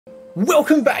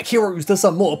Welcome back, heroes, to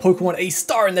some more Pokemon A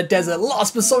Star in the Desert.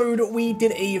 Last episode, we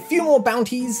did a few more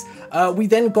bounties. We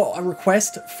then got a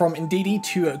request from Indeedee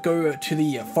to go to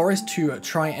the forest to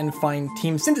try and find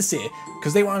Team Syntheseer,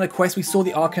 because they went on a quest. We saw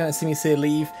the Arcanine and Simisear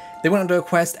leave. They went on a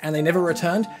quest and they never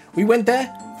returned. We went there,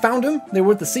 found them. They were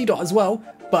with the Seedot as well,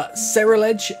 but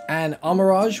Cerulege and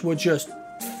Armorage were just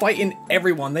fighting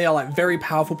everyone. They are like very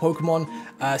powerful Pokemon.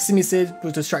 Simisear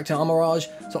was distracting Armorage,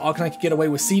 so Arcanine could get away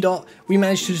with Seedot. We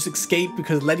managed to just escape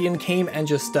because Ledian came and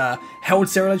just held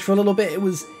Cerulege for a little bit. It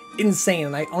was insane,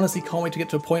 and I honestly can't wait to get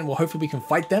to a point where hopefully we can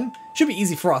fight them. Should be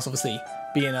easy for us, obviously,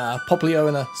 being Popplio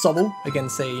and a Sobble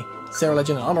against, say, Cerulege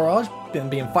and an Armorage,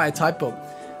 being fire type,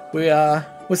 but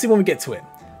we'll see when we get to it.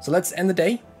 So let's end the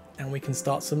day, and we can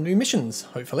start some new missions,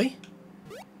 hopefully.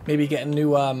 Maybe get a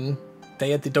new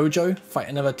day at the dojo, fight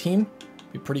another team.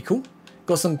 Be pretty cool.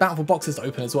 Got some bountiful boxes to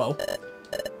open as well.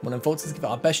 Want to Voltsy give it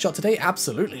our best shot today?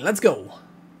 Absolutely, let's go!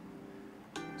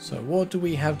 So what do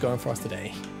we have going for us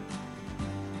today?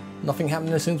 Nothing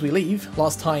happening as soon as we leave.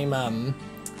 Last time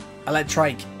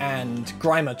Electrike and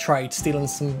Grimer tried stealing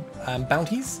some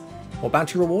bounties, or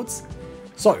bounty rewards.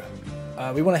 So,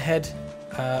 we want to head...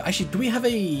 actually, do we have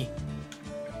a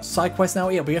side quest now?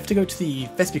 Yeah, we have to go to the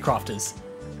Vespi Crafters,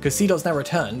 because Seedot's now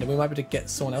returned, and we might be able to get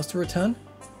someone else to return.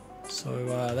 So,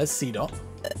 there's Seedot.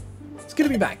 It's good to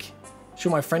be back.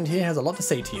 Sure, my friend here has a lot to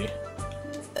say to you.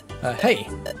 Hey,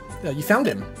 you found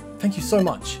him. Thank you so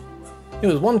much. It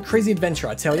was one crazy adventure,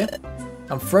 I tell you.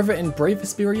 I'm forever in brave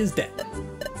Vesperia's debt.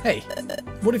 Hey,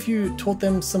 what if you taught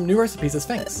them some new recipes as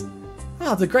thanks?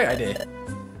 Ah, that's a great idea.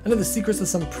 I know the secrets of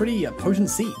some pretty potent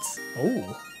seeds.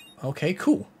 Oh, okay,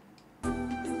 cool. Got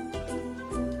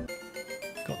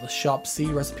the Sharp Seed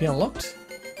recipe unlocked.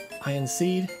 Iron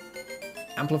Seed.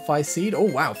 Amplify Seed. Oh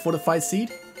wow, Fortified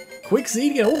Seed. Quick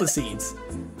Seed, get all the seeds.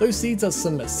 Those seeds are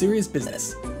some serious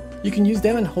business. You can use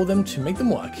them and hold them to make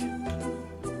them work.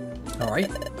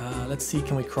 Alright, let's see,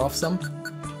 can we craft some?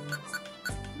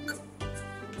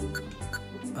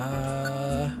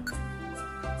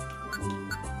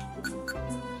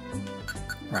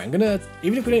 Right, I'm gonna,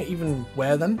 even if we don't even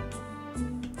wear them,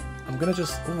 I'm gonna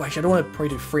just, oh actually I don't want to probably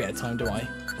do 3 at a time, do I?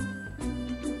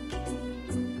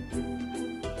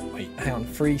 Hang on,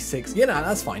 3, 6. Yeah, no,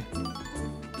 that's fine.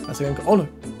 That's okay. Oh no,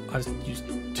 I just used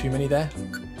too many there.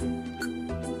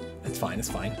 It's fine. It's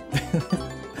fine.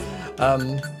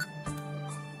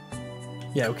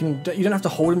 Yeah, we can. You don't have to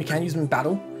hold them. You can use them in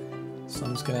battle. So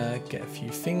I'm just gonna get a few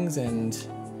things, and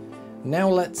now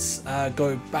let's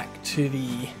go back to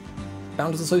the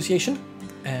Bounders Association,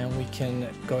 and we can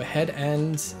go ahead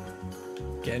and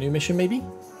get a new mission, maybe.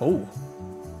 Oh.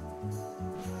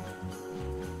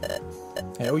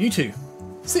 Hey, oh, you two.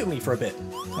 Sit with me for a bit.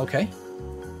 Okay.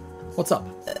 What's up?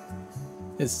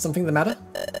 Is something the matter?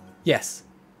 Yes.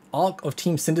 Arc of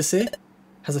Team Syntheseer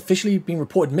has officially been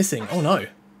reported missing. Oh no.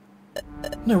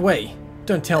 No way.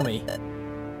 Don't tell me.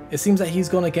 It seems that he's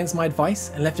gone against my advice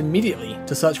and left immediately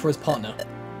to search for his partner.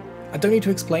 I don't need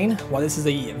to explain why this is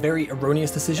a very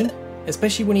erroneous decision,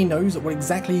 especially when he knows what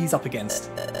exactly he's up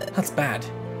against. That's bad.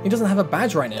 He doesn't have a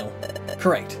badge right now.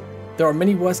 Correct. There are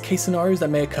many worst case scenarios that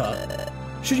may occur.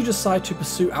 Should you decide to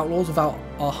pursue outlaws without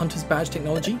our Hunter's Badge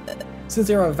technology, since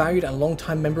they are a valued and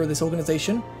long-time member of this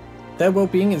organization, their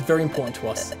well-being is very important to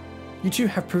us. You two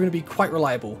have proven to be quite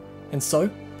reliable, and so,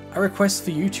 I request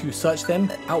for you to search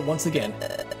them out once again.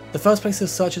 The first place to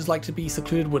search is like to be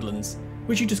Secluded Woodlands,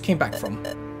 which you just came back from.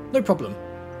 No problem.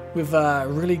 We've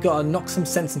really got to knock some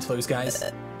sense into those guys.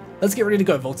 Let's get ready to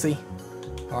go, Voltsy.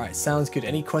 Alright, sounds good.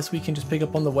 Any quests we can just pick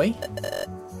up on the way?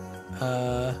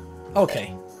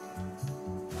 Okay.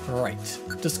 Right,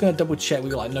 just gonna double check we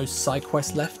got like no side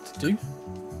quests left to do.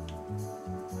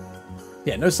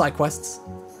 Yeah, no side quests.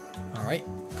 Alright,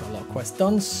 got a lot of quests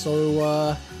done,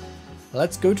 so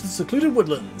let's go to the Secluded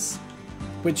Woodlands,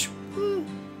 which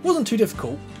wasn't too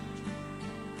difficult.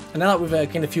 And now that we've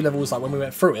gained a few levels, like when we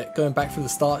went through it, going back through the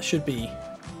start should be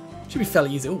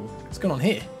fairly easy. Ooh, what's going on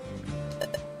here?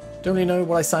 Don't really know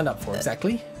what I signed up for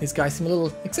exactly. These guys seem a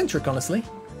little eccentric, honestly.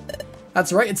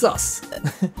 That's right, it's us.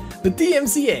 The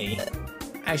DMCA.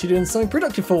 Actually doing something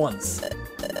productive for once.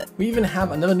 We even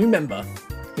have another new member.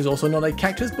 He's also not a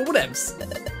cactus, but whatevs.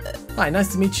 Hi,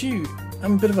 nice to meet you.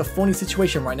 I'm in a bit of a thorny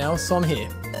situation right now, so I'm here.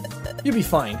 You'll be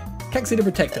fine. Cac's here to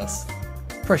protect us.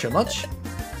 Pressure much?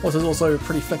 Is also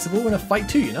pretty flexible in a fight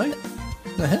too, you know?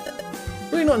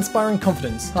 Really not inspiring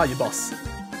confidence, are you, boss?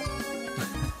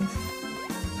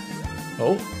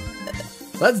 Oh.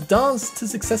 Let's dance to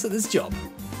success at this job.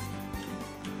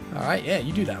 Alright, yeah,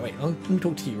 you do that. Wait, let me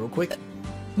talk to you real quick.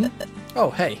 Oh,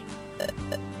 hey.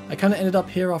 I kinda ended up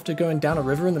here after going down a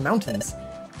river in the mountains.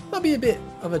 Not might be a bit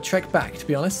of a trek back, to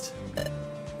be honest.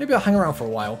 Maybe I'll hang around for a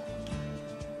while.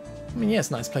 I mean, yeah, it's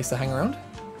a nice place to hang around.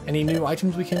 Any new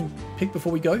items we can pick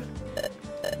before we go?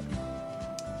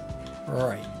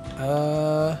 Right.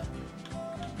 Oh,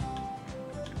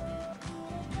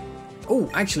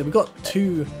 actually, we've got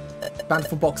 2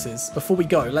 bountiful boxes. Before we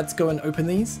go, let's go and open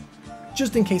these.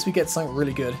 Just in case we get something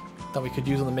really good that we could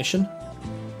use on the mission.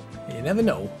 You never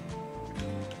know.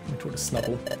 Let me talk to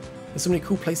Snubble. There's so many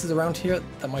cool places around here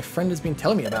that my friend has been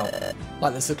telling me about.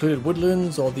 Like the secluded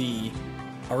woodlands or the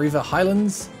Arriva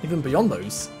Highlands. Even beyond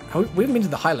those. We haven't been to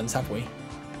the Highlands, have we?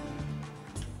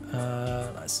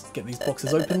 Let's get these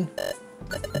boxes open.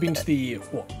 We've been to the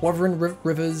Wuthering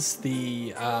Rivers,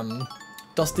 the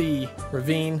Dusty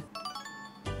Ravine.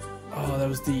 Oh, there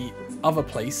was the other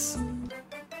place.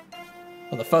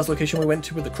 Well, the first location we went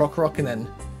to with the Croc Rock, and then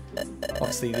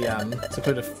obviously the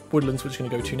secluded woodlands, which we're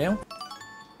going to go to now.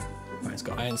 Right, it's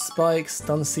got Iron Spike,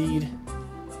 Stun Seed,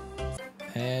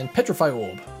 and Petrify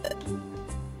Orb.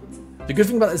 The good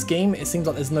thing about this game, it seems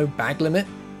like there's no bag limit.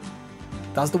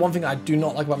 That's the one thing I do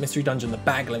not like about Mystery Dungeon, the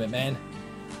bag limit, man.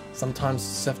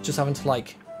 Sometimes just having to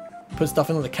like put stuff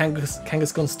in the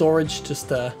Kangaskhan storage just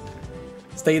to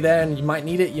stay there, and you might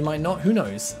need it, you might not, who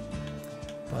knows.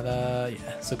 But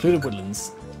yeah, secluded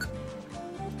woodlands.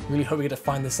 Really hope we get to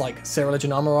find this like Sarah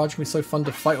Legend Armorage. It's gonna be so fun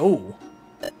to fight. Oh,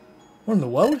 what in the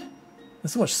world?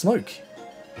 There's so much smoke.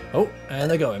 Oh, and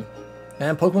they're going.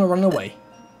 And Pokemon are running away.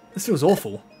 This feels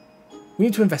awful. We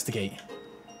need to investigate.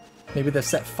 Maybe they've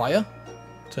set fire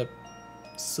to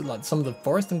like some of the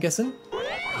forest, I'm guessing.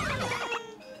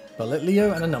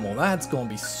 Belitleo and a Numel. That's going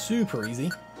to be super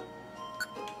easy.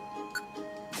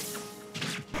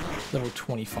 Level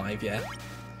 25, yeah.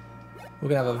 We're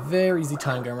going to have a very easy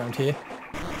time going around here.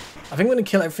 I think we're going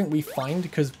to kill everything we find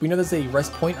because we know there's a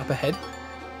rest point up ahead.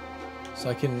 So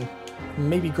I can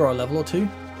maybe grow a level or 2.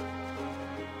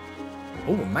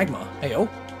 Oh, Magma. Hey, oh.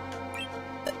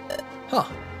 Huh.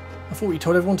 I thought we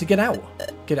told everyone to get out.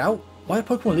 Get out? Why are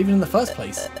Pokemon leaving in the first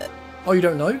place? Oh, you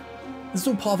don't know? This is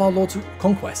all part of our Lord's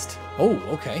conquest. Oh,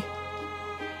 okay.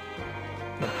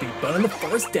 We'll be burning the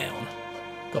forest down.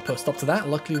 Gotta put a stop to that.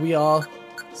 Luckily we are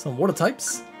some water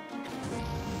types.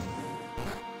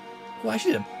 Well,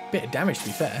 actually did a bit of damage, to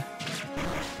be fair.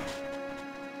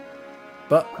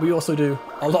 But we also do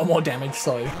a lot more damage,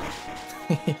 so...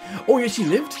 Oh, you actually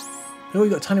lived? Oh, you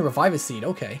got a tiny Reviver Seed,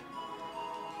 okay.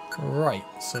 Right,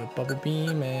 so Bubble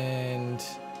Beam and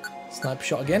Sniper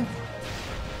Shot again.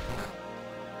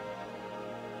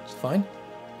 It's fine.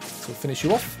 So we'll finish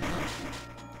you off.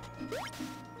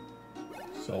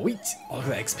 Sweet. Oh, look at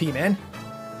that XP, man.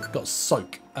 Got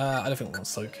Soak. I don't think we want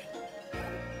Soak.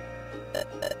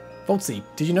 Voltsy,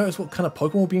 did you notice what kind of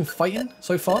Pokemon we've been fighting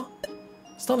so far?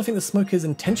 I'm starting to think the smoke is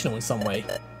intentional in some way.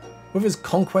 Whether it's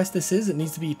conquest this is, it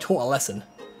needs to be taught a lesson.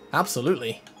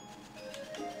 Absolutely.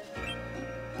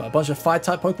 But a bunch of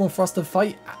fire-type Pokemon for us to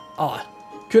fight? Ah,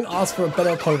 couldn't ask for a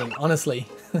better opponent, honestly.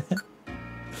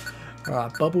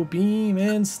 Alright, Bubble Beam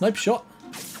and Snipe Shot.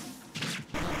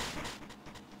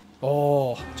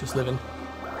 Oh, just living.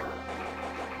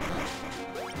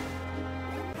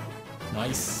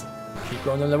 Nice. Keep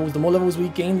growing the levels. The more levels we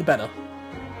gain, the better.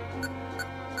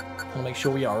 I'll make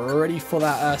sure we are ready for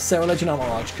that Sarah Legend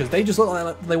Armorage, because they just look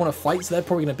like they want to fight, so they're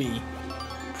probably going to be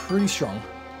pretty strong.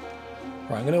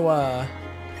 Right, I'm going to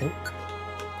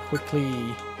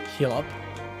quickly heal up.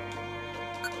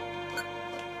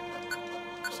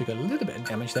 So we got a little bit of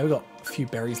damage there. We've got a few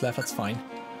berries left, that's fine.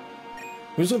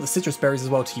 We just got the citrus berries as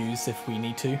well to use if we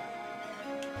need to.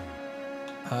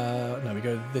 No, we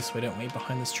go this way, don't we?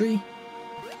 Behind this tree.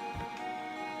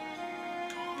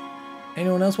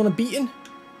 Anyone else want a beating?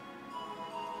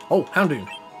 Oh, Houndoom.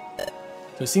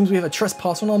 So it seems we have a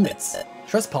trespasser in our midst.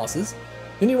 Trespassers?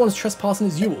 The only one's trespassing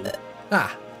is you all.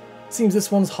 Ah, seems this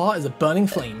one's heart is a burning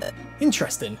flame.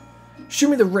 Interesting. Show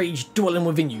me the rage dwelling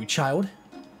within you, child.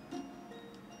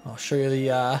 I'll show you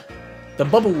the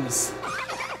bubbles.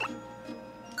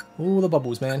 Ooh, the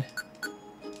bubbles, man. Oh,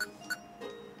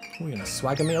 you're gonna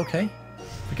swagger me, okay.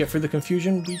 If we get through the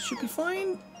confusion, we should be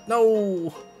fine.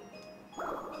 No!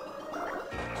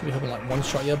 Should be hoping like one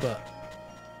shot here, but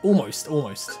almost.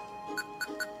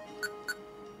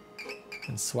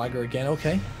 And swagger again,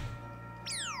 okay.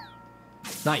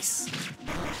 Nice.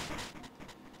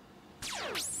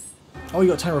 Oh, you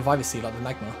got a tiny Reviver Seed like the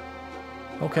Magma.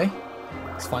 Okay.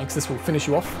 It's fine, because this will finish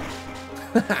you off.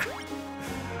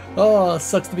 Oh,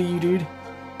 sucks to be you, dude.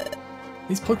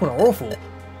 These Pokemon are awful.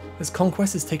 This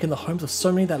conquest has taken the homes of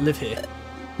so many that live here.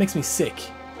 Makes me sick.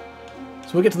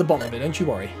 So we'll get to the bottom of it, don't you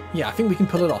worry. Yeah, I think we can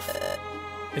pull it off.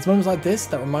 It's moments like this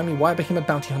that remind me why I became a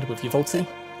bounty hunter with you, Voltsy.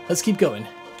 Let's keep going.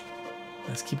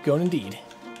 Let's keep going indeed.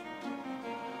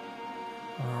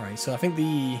 Alright, so I think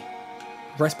the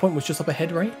rest point was just up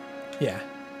ahead, right? Yeah.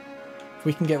 If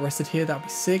we can get rested here, that would be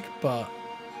sick, but...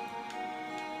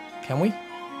 Can we?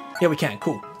 Yeah, we can.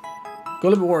 Cool. Got a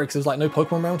little bit worried because there's like no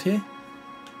Pokemon around here.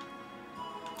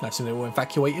 I assume they were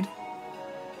evacuated.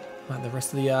 Like the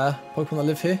rest of the Pokemon that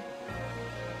live here.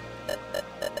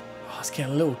 Oh, it's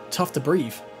getting a little tough to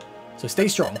breathe. So stay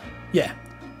strong. Yeah.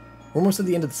 We're almost at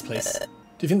the end of this place. Do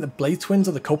you think the Blaze Twins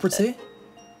are the culprits here?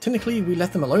 Technically, we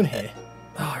left them alone here.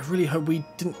 Oh, I really hope we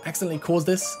didn't accidentally cause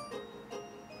this.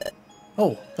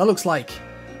 Oh, that looks like...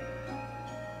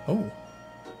 Oh.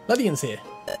 Ledian's here.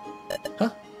 Huh?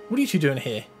 What are you two doing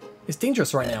here? It's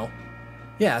dangerous right now.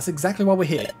 Yeah, that's exactly why we're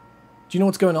here. Do you know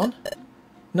what's going on?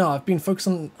 No, I've been focused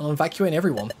on evacuating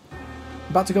everyone.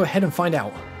 I'm about to go ahead and find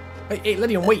out. Hey,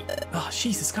 Ledian, wait! Oh,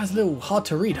 jeez, this guy's a little hard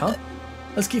to read, huh?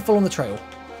 Let's keep following the trail.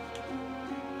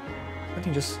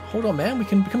 Ledian, just hold on, man. We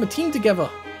can become a team together.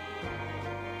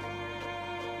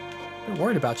 I'm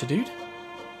worried about you, dude.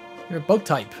 You're a bug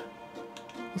type.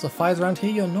 There's a fires around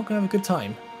here, you're not going to have a good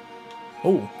time.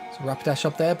 Oh, there's a Rapidash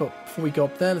up there, but before we go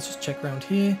up there, let's just check around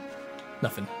here.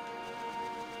 Nothing.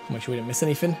 Make sure we didn't miss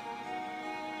anything.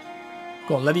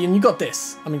 Go on, Ledian, you got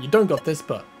this. I mean, you don't got this,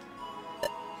 but...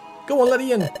 Go on,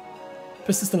 Ledian!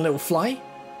 Persistent little fly.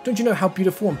 Don't you know how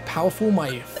beautiful and powerful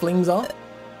my flames are?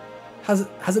 Has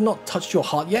it not touched your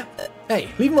heart yet? Hey,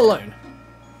 leave him alone.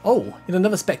 Oh, and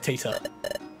another spectator.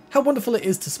 How wonderful it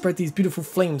is to spread these beautiful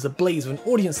flames ablaze with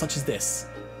an audience such as this.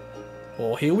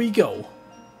 Oh, here we go.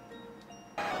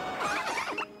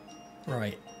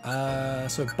 Right,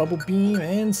 so Bubble Beam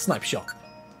and Snipe Shot.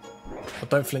 Oh,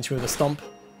 don't flinch me with a Stomp.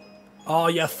 Oh,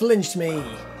 you flinched me!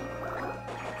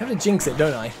 I have to jinx it,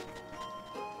 don't I?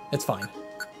 It's fine.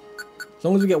 As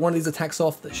long as we get one of these attacks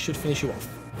off, that should finish you off.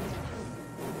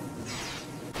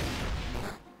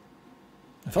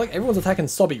 I feel like everyone's attacking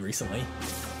Sobby recently.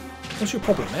 What's your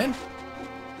problem, man?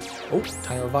 Oh,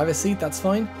 tiny Reviver Seed, that's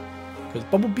fine. Because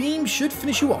Bubble Beam should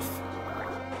finish you off.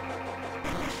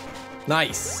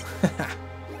 Nice!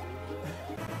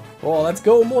 Oh, let's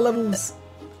go, more levels!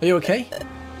 Are you okay?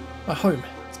 My home,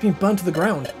 it's been burnt to the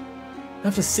ground. I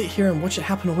have to sit here and watch it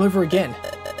happen all over again.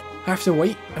 I have to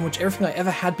wait and watch everything I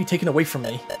ever had be taken away from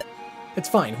me. It's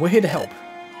fine, we're here to help.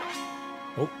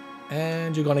 Oh,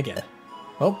 and you're gone again.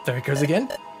 Well, there it goes again.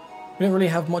 We don't really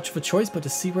have much of a choice but to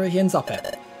see where he ends up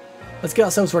at. Let's get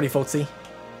ourselves ready, Voltsy.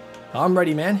 I'm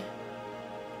ready, man.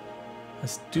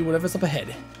 Let's do whatever's up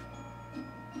ahead.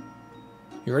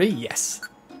 You ready? Yes.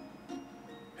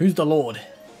 Who's the Lord?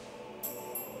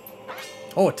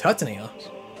 Oh, a Turtonator.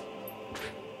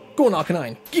 Go on,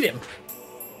 Arcanine. Get him!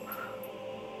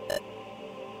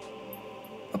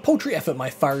 A paltry effort, my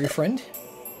fiery friend.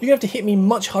 You're gonna have to hit me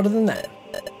much harder than that.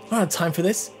 I don't have time for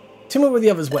this. Tell me where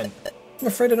the others went. I'm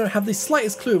afraid I don't have the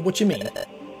slightest clue of what you mean.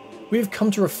 We have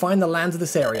come to refine the lands of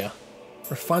this area.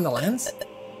 Refine the lands?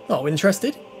 Oh,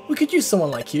 interested? We could use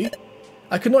someone like you.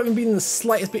 I could not even be in the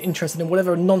slightest bit interested in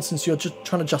whatever nonsense you're just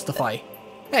trying to justify.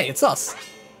 Hey, it's us.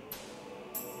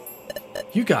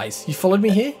 You guys, you followed me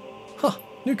here? Huh,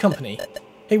 new company.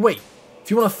 Hey, wait. If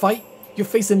you want to fight, you're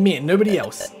facing me and nobody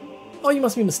else. Oh, you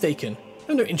must be mistaken. I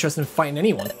have no interest in fighting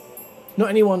anyone. Not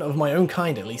anyone of my own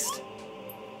kind, at least.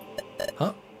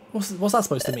 Huh? What's that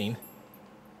supposed to mean?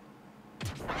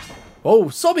 Oh,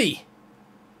 Sobby!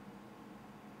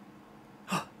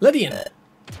 Ledian!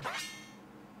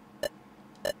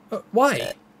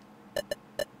 Why?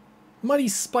 Mighty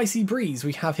spicy breeze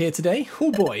we have here today.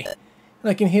 Oh boy. And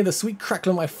I can hear the sweet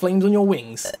crackle of my flames on your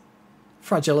wings.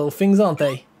 Fragile little things, aren't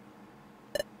they?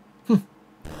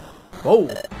 Whoa.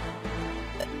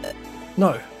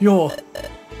 No, you're...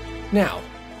 Now,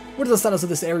 what is the status of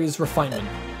this area's refinement?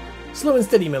 Slow and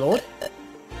steady, my lord.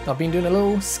 I've been doing a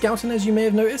little scouting, as you may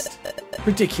have noticed.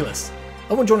 Ridiculous.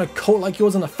 I won't join a cult like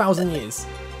yours in 1,000 years.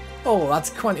 Oh, that's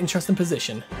quite an interesting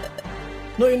position.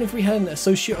 Not even if we had an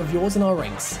associate of yours in our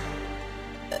ranks.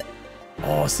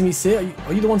 Oh, Simisir,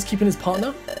 are you the ones keeping his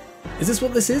partner? Is this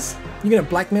what this is? You're gonna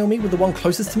blackmail me with the one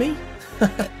closest to me?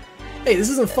 Hey, this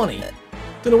isn't funny.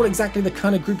 Don't know what exactly the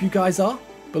kind of group you guys are,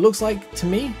 but looks like, to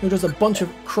me, you're just a bunch of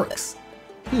crooks.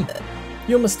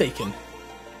 You're mistaken.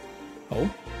 Oh?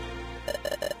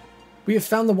 We have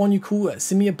found the one you call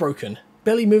Simia Broken,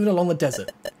 barely moving along the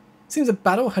desert. Seems a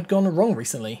battle had gone wrong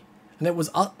recently, and it was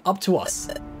up to us.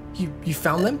 You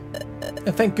found them?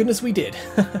 And thank goodness we did.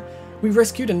 We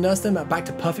rescued and nursed them back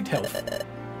to perfect health.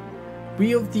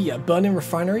 We of the Burning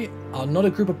Refinery are not a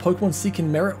group of Pokemon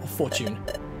seeking merit or fortune.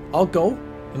 Our goal,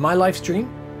 in my life's dream,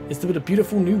 is to build a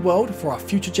beautiful new world for our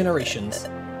future generations.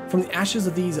 From the ashes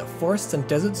of these forests and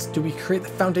deserts do we create the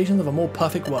foundations of a more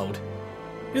perfect world.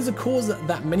 It is a cause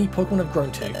that many Pokemon have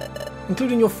grown to,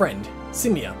 including your friend,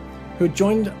 Simia, who had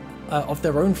joined of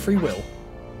their own free will.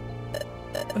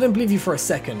 I don't believe you for a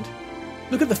second.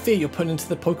 Look at the fear you're putting into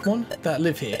the Pokemon that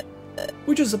live here.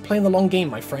 We're just playing the long game,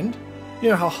 my friend. You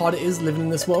know how hard it is living in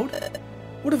this world?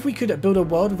 What if we could build a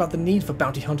world without the need for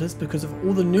bounty hunters because of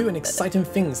all the new and exciting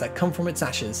things that come from its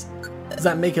ashes? Does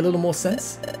that make a little more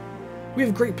sense? We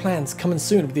have great plans coming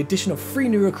soon with the addition of 3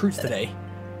 new recruits today.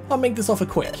 I'll make this offer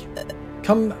quick.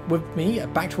 Come with me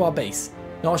back to our base,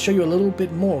 and I'll show you a little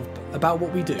bit more about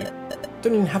what we do.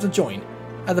 Don't even have to join.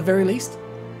 At the very least,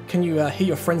 can you hear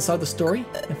your friend's side of the story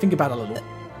and think about it a little?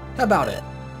 How about it?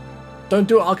 Don't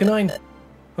do it, Arcanine.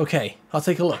 Okay, I'll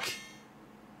take a look.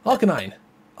 Arcanine.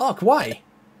 Arc, why?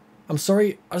 I'm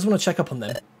sorry, I just want to check up on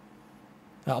them.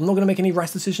 I'm not going to make any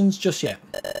rash decisions just yet.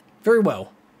 Very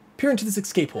well. Peer into this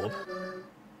escape orb.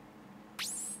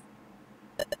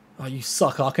 Oh, you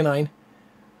suck, Arcanine.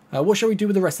 What shall we do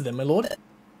with the rest of them, my lord?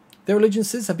 Their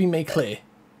allegiances have been made clear.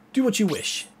 Do what you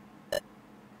wish.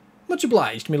 Much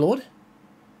obliged, my lord.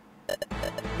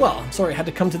 Well, I'm sorry it had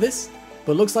to come to this,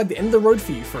 but it looks like the end of the road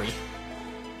for you 3.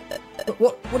 But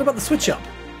what about the switch up?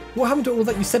 What happened to all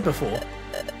that you said before?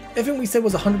 Everything we said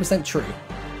was 100% true.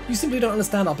 You simply don't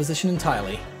understand our position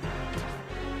entirely.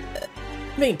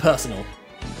 It ain't personal.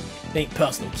 It ain't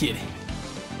personal, kid.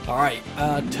 Alright,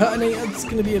 Turtonator's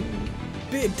gonna be a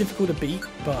bit difficult to beat,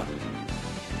 but...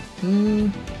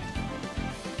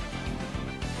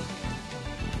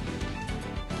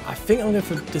 I think I'm going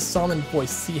for Disarming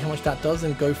Voice, see how much that does,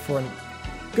 and go for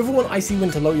one Icy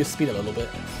Wind to lower your speed a little bit.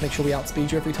 Make sure we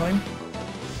outspeed you every time.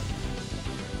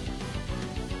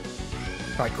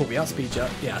 Alright, cool, we outspeed you.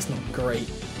 Yeah, that's not great.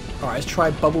 Alright, let's try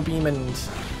Bubble Beam and...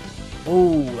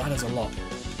 Oh, that is a lot.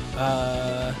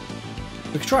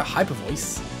 We could try a Hyper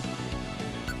Voice.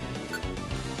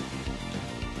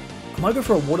 I might go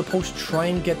for a Water Pulse to try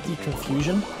and get the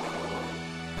confusion.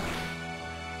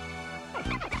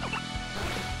 Okay,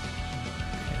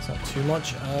 it's not too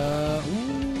much.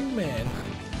 Ooh, man.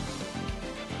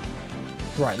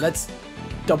 Right, let's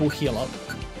double heal up.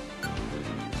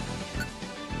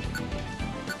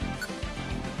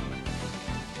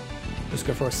 Just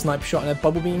go for a Snipe Shot and a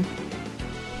Bubble Beam.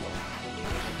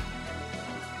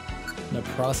 No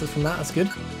paralysis from that, that's good.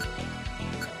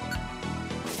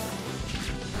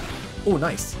 Oh,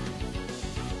 nice.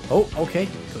 Oh, okay.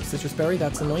 Got Citrus Berry,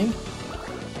 that's annoying.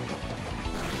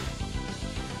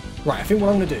 Right, I think what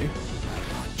I'm going to do...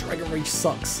 Dragon Rage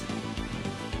sucks.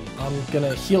 I'm going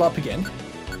to heal up again.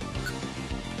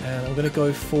 And I'm going to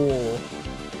go for...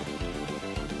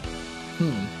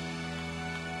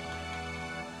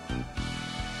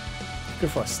 Go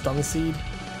for a Stun Seed.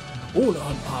 Oh, no,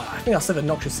 I think I'll save a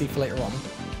Noxious Seed for later on.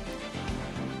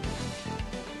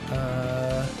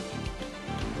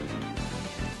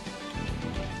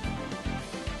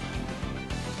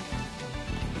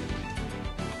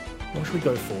 What should we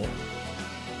go for?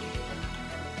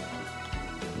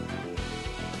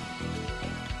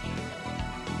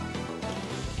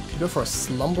 Could go for a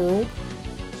Slumber Orb.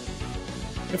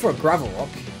 Go for a Gravel Rock.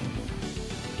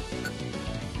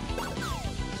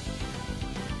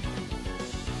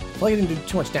 I feel like I didn't do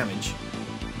too much damage.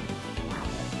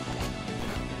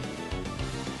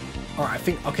 Alright, I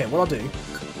think... Okay, what I'll do...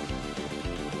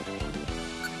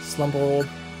 Slumber Orb.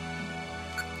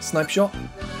 Snipe Shot.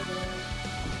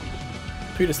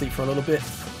 Put you to sleep for a little bit.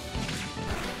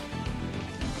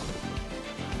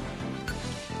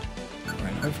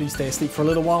 Alright, hopefully you stay asleep for a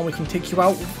little while and we can take you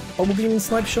out with Bubble Beam and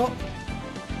Snipe Shot.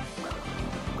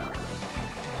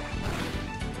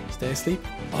 Stay asleep.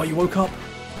 Oh, you woke up.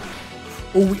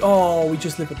 Oh, we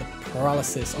just lived with the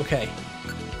paralysis. Okay.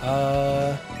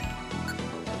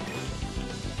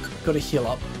 Gotta heal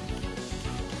up.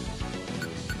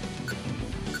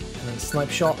 And then Snipe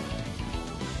Shot.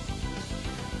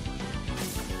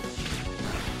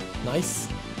 Nice.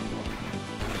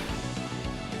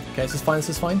 Okay, this is fine, this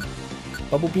is fine.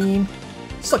 Bubble Beam.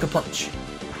 Sucker Punch.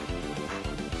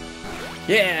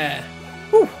 Yeah!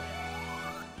 Woo! A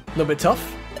little bit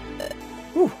tough.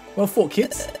 Woo! Well fought,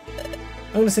 kids.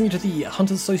 I'm going to send you to the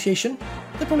Hunters Association.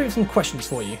 They probably have some questions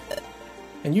for you.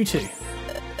 And you too.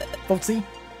 HeroVoltsy,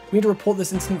 we need to report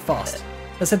this incident fast.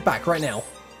 Let's head back right now.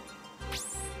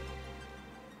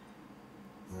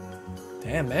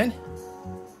 Damn, man.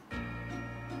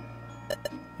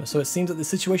 So it seems that the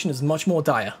situation is much more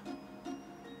dire.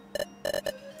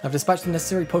 I've dispatched the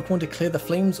necessary Pokemon to clear the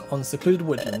flames on secluded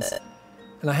woodlands.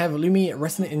 And I have Lumi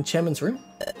resting in Chairman's room.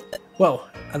 Well,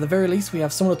 at the very least we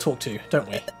have someone to talk to, don't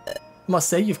we? I must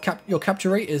say, your capture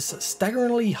rate is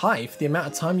staggeringly high for the amount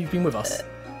of time you've been with us.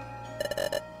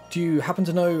 Do you happen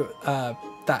to know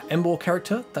that Embor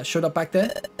character that showed up back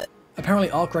there. Apparently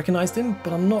Ark recognized him,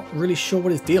 but I'm not really sure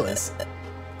what his deal is.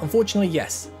 Unfortunately,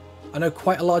 yes. I know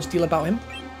quite a large deal about him.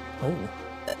 Oh.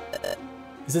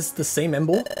 Is this the same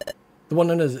Embor? The one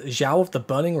known as Zhao of the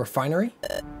Burning Refinery?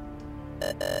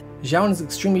 Zhao is an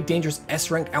extremely dangerous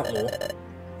S-rank outlaw.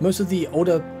 Most of the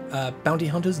older bounty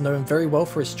hunters know him very well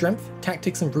for his strength,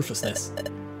 tactics, and ruthlessness.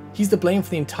 He's to blame for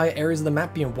the entire areas of the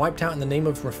map being wiped out in the name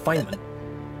of refinement.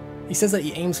 He says that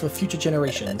he aims for future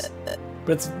generations,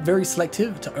 but it's very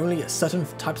selective to only certain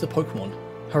types of Pokemon.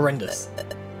 Horrendous.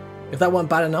 If that weren't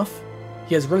bad enough,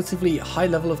 he has a relatively high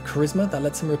level of charisma that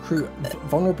lets him recruit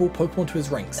vulnerable Pokemon to his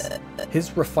ranks.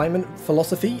 His refinement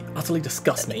philosophy utterly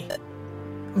disgusts me.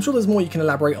 I'm sure there's more you can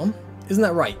elaborate on. Isn't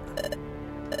that right?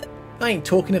 I ain't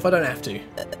talking if I don't have to.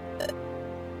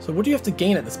 So what do you have to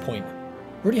gain at this point?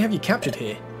 I already have you captured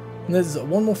here. And there's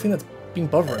one more thing that's been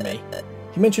bothering me.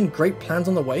 You mentioned great plans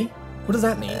on the way? What does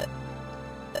that mean?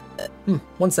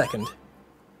 1 second.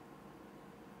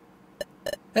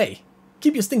 Hey,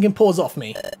 keep your stinking paws off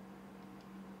me.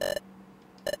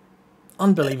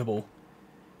 Unbelievable.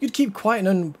 You'd keep quiet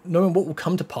knowing what will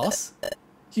come to pass?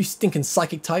 You stinking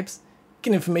psychic types.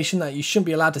 Get information that you shouldn't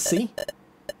be allowed to see.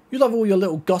 You love all your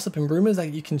little gossip and rumours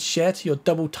that you can share to your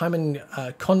double-timing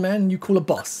con man you call a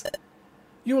boss.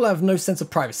 You will have no sense of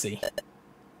privacy.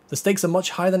 The stakes are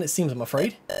much higher than it seems, I'm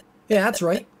afraid. Yeah, that's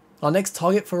right. Our next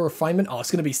target for refinement, oh,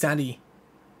 it's going to be Sandy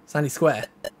Square.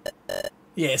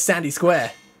 Yeah, Sandy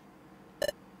Square.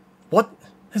 What?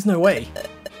 There's no way.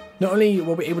 Not only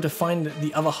were we able to find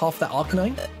the other half of that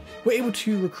Arcanine, we're able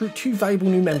to recruit 2 valuable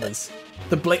new members.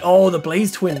 The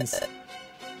Blaze Twins.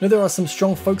 I know there are some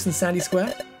strong folks in Sandy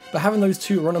Square, but having those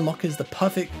 2 run amok as the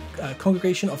perfect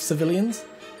congregation of civilians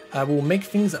will make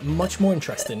things much more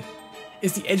interesting.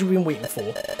 It's the edge we've been waiting for.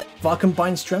 With our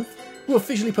combined strength, we'll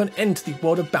officially put an end to the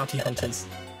world of bounty hunters,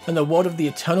 and the world of the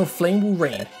eternal flame will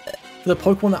reign, for the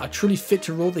Pokemon that are truly fit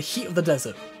to rule the heat of the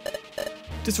desert.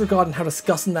 Disregarding how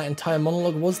disgusting that entire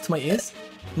monologue was to my ears,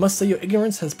 I must say your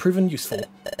ignorance has proven useful.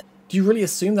 Do you really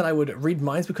assume that I would read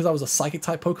minds because I was a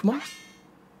psychic-type Pokemon?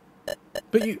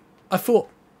 But I thought,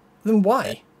 then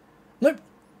why? Nope,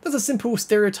 that's a simple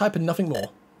stereotype and nothing more.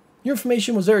 Your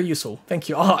information was very useful, thank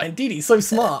you. Ah, indeed, he's so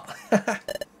smart.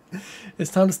 It's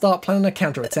time to start planning a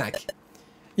counterattack.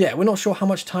 Yeah, we're not sure how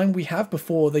much time we have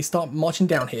before they start marching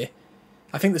down here.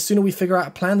 I think the sooner we figure out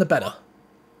a plan, the better.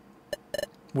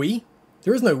 We?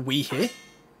 There is no we here.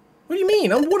 What do you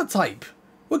mean? I'm water type.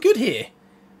 We're good here.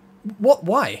 What?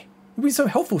 Why? We've been so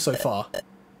helpful so far.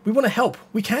 We want to help.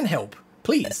 We can help.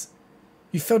 Please.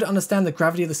 You fail to understand the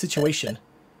gravity of the situation.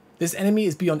 This enemy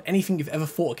is beyond anything you've ever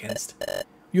fought against.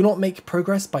 You'll not make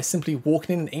progress by simply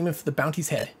walking in and aiming for the bounty's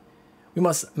head. We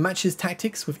must match his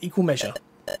tactics with equal measure.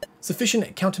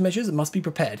 Sufficient countermeasures must be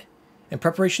prepared, and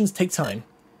preparations take time.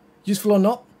 Useful or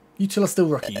not, you two are still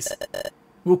rookies.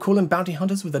 We'll call in bounty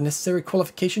hunters with the necessary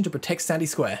qualification to protect Sandy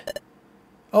Square.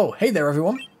 Oh, hey there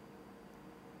everyone.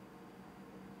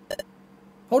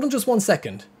 Hold on just 1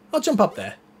 second. I'll jump up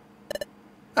there.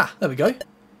 Ah, there we go.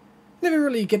 Never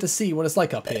really get to see what it's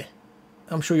like up here.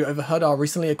 I'm sure you overheard our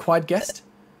recently acquired guest.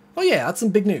 Oh yeah, that's some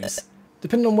big news.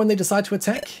 Depending on when they decide to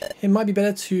attack, it might be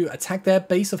better to attack their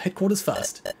base of headquarters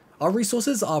first. Our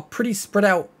resources are pretty spread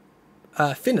out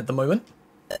thin at the moment.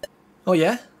 Oh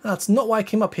yeah? That's not why I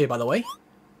came up here, by the way.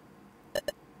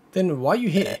 Then why are you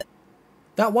here?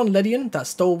 That one Ledian that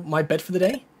stole my bed for the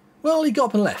day? Well, he got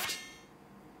up and left.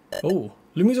 Oh,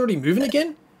 Lumi's already moving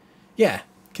again? Yeah,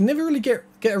 can never really get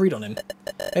a read on him.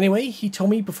 Anyway, he told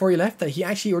me before he left that he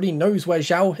actually already knows where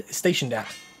Zhao is stationed at.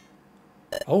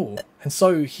 Oh, and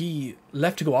so he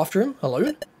left to go after him,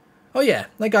 alone? Oh yeah,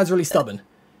 that guy's really stubborn.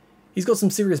 He's got some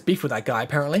serious beef with that guy,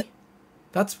 apparently.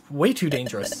 That's way too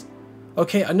dangerous.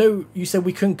 Okay, I know you said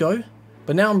we couldn't go,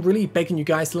 but now I'm really begging you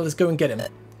guys to let us go and get him.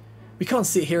 We can't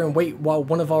sit here and wait while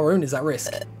one of our own is at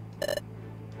risk.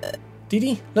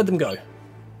 Didi, let them go.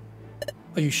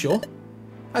 Are you sure?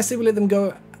 I say we let them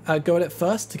go at it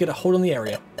first to get a hold on the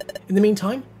area. In the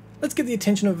meantime, let's get the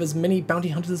attention of as many bounty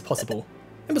hunters as possible.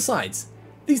 And besides,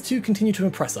 these two continue to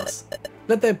impress us.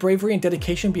 Let their bravery and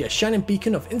dedication be a shining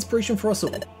beacon of inspiration for us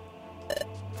all.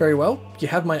 Very well, you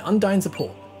have my undying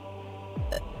support.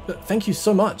 But thank you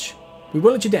so much. We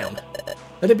won't let you down.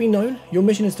 Let it be known, your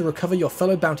mission is to recover your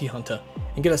fellow bounty hunter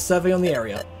and get a survey on the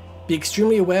area. Be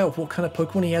extremely aware of what kind of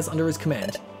Pokemon he has under his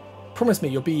command. Promise me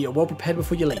you'll be well prepared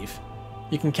before you leave.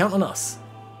 You can count on us.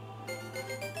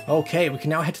 Okay, we can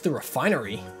now head to the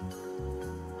refinery.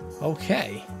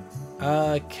 Okay.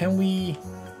 Can we...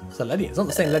 It's a Ledian. It's not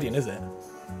the same Ledian, is it?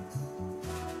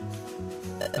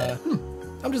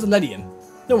 I'm just a Ledian.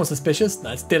 No one's suspicious.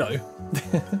 No, it's Ditto.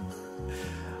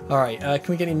 Alright, can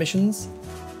we get any missions?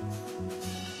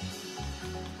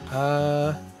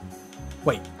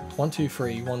 Wait. 1, 2,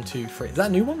 3, 1, 2, 3. Is that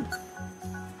a new one?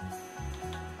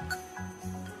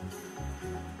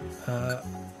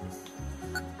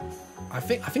 I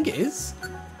think it is.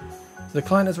 The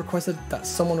client has requested that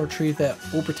someone retrieve their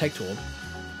All Protect Orb.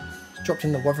 It's dropped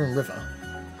in the Wuthering River.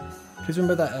 Please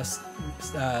remember that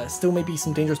still may be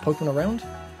some dangerous Pokemon around.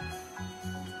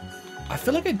 I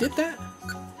feel like I did that.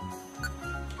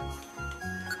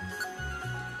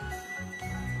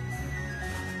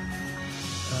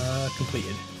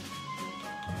 Completed.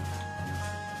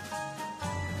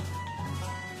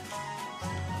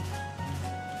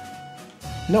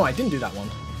 No, I didn't do that one.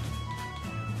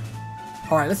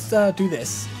 Alright, let's do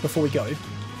this before we go.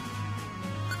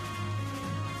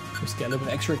 Just get a little bit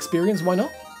of extra experience, why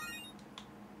not?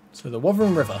 So the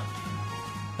Wuthering River.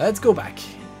 Let's go back.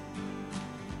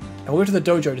 And we'll go to the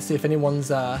dojo to see if anyone's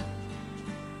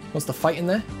wants to fight in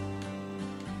there.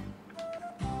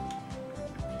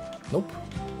 Nope.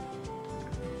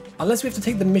 Unless we have to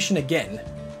take the mission again.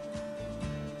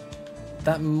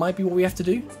 That might be what we have to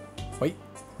do. Wait,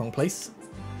 wrong place.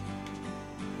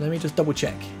 Let me just double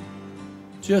check.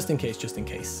 Just in case, just in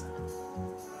case.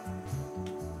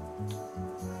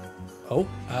 Oh,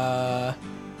 I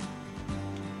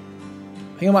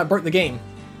think I might broke the game.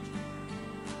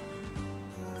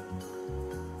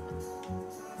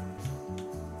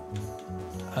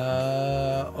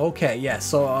 Okay, yeah,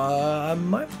 so I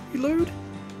might reload.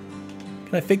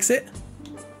 Can I fix it?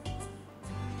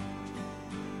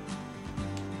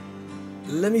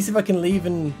 Let me see if I can leave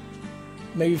and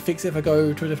maybe fix it if I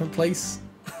go to a different place.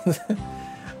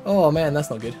 Oh man, that's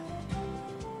not good.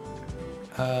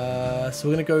 So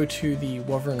we're going to go to the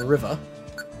Wuthering River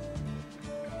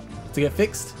to get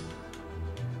fixed.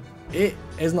 It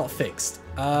is not fixed.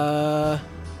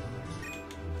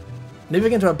 Maybe we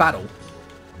get into a battle.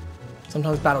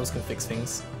 Sometimes battles can fix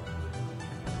things.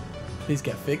 Please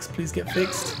get fixed, please get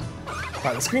fixed.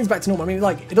 Right, the screen's back to normal. I mean,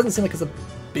 like, it doesn't seem like it's a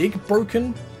big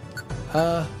broken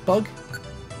bug.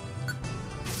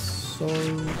 So,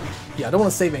 yeah, I don't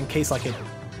want to save it in case, like, it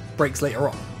breaks later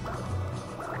on.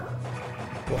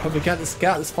 Well, hopefully get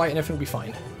out this fight and everything will be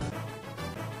fine.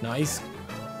 Nice.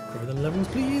 Grow them levels,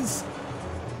 please.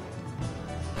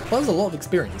 Well, there's a lot of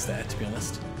experience there, to be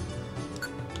honest.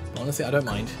 Honestly, I don't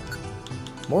mind.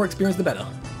 More experience, the better.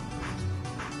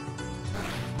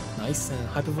 Nice, and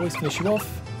Hyper Voice finish you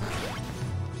off.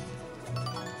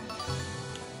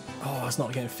 Oh, it's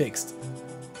not getting fixed.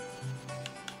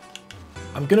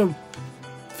 I'm gonna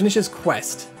finish this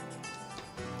quest.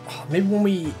 Oh, maybe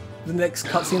when the next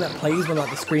cutscene that plays, when like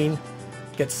the screen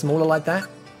gets smaller like that,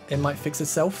 it might fix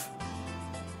itself.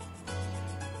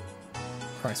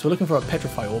 Alright, so we're looking for a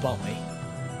Petrify Orb, aren't we?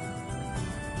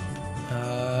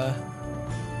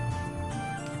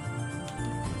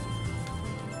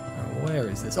 Where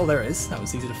is this? Oh, there it is. That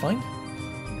was easy to find.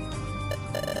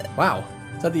 Wow.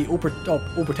 Is that the All Protect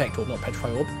Orb, not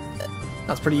Petrify Orb?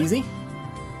 That's pretty easy.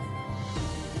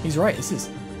 He's right, this is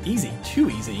easy. Too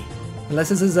easy. Unless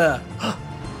this is a...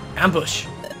 ambush!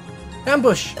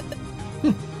 Ambush!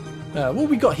 What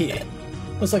we got here?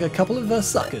 Looks like a couple of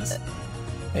suckers.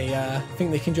 They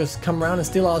think they can just come around and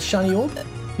steal our shiny orb?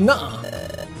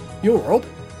 Nuh-uh. Your orb?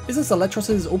 Isn't this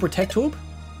Electros's All Protect Orb?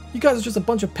 You guys are just a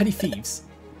bunch of petty thieves.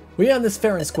 We earned this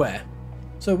fair and square.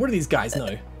 So what do these guys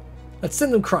know? Let's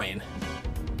send them crying.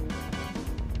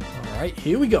 Alright,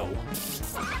 here we go.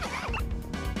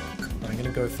 I'm gonna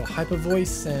go for Hyper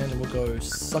Voice and we'll go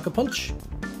Sucker Punch.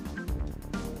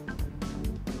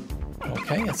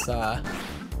 Okay, that's not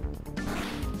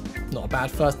a bad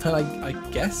first turn, I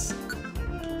guess.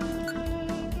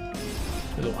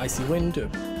 A little Icy Wind, do a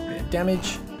bit of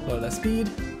damage, lower their speed.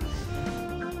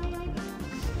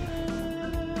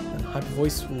 Hyper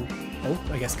Voice will,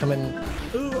 I guess, come in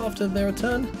after their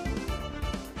return.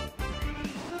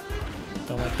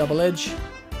 Don't like Double Edge.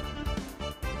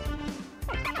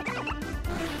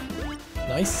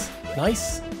 Nice,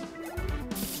 nice.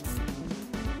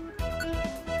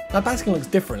 That basking looks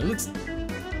different. It looks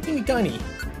teeny tiny.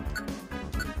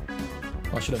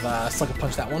 I should have Sucker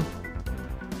Punched that one.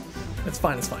 It's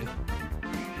fine, it's fine.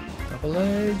 Double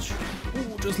Edge.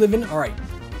 Ooh, just living. Alright.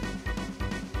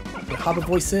 We Hyper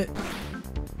Voice it.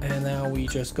 And now we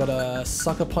just gotta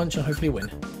Sucker Punch and hopefully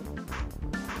win.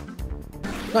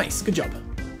 Nice, good job.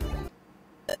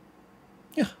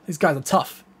 Yeah, these guys are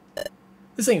tough.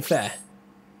 This ain't fair.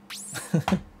 So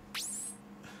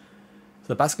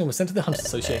the Basculin was sent to the Hunters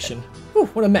Association. Ooh,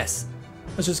 what a mess.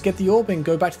 Let's just get the orb and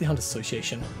go back to the Hunters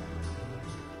Association.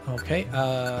 Okay,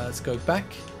 let's go back.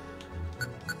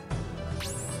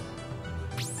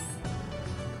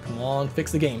 Come on,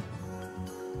 fix the game.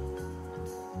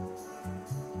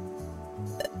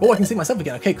 Oh, I can see myself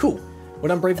again. Okay, cool. Well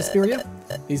done, brave Vesperia.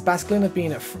 These Basculin have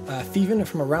been thieving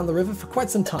from around the river for quite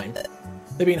some time.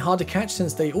 They've been hard to catch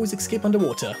since they always escape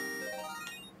underwater.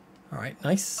 Alright,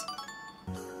 nice.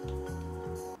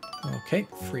 Okay,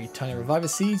 3 tiny reviver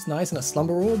seeds, nice, and a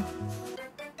slumber orb.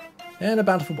 And a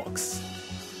bountiful box.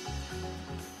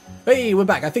 Hey, we're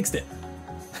back, I fixed it.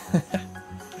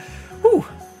 Whew.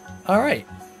 Alright.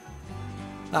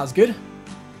 That was good.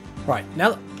 Right,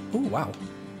 now... Oh, wow.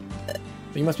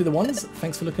 You must be the ones.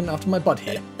 Thanks for looking after my bud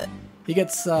here. He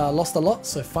gets lost a lot,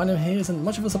 so finding him here isn't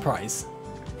much of a surprise.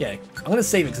 Yeah, I'm going to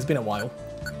save it because it's been a while.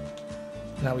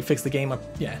 Now we fix the game up,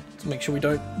 yeah, to make sure we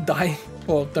don't die,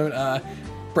 or don't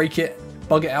break it,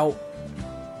 bug it out,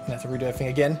 and have to redo everything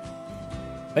again.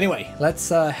 Anyway, let's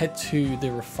head to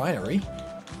the refinery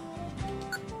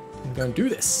and go and do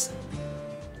this.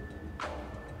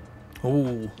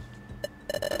 Oh,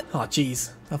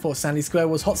 jeez, I thought Sandy Square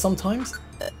was hot sometimes.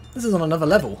 This is on another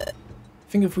level. I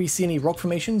think if we see any rock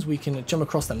formations, we can jump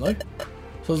across them though.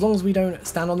 So as long as we don't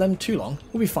stand on them too long,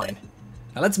 we'll be fine.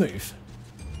 Now let's move.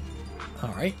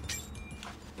 Alright.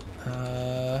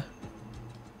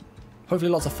 Hopefully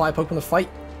lots of fire Pokemon to fight.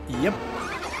 Yep.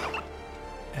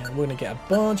 And we're going to get a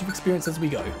bunch of experience as we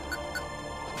go.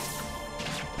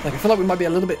 Like, I feel like we might be a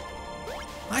little bit...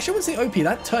 Actually, I wouldn't say OP.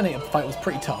 That Turnator fight was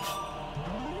pretty tough.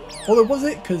 Although, was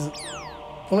it? Because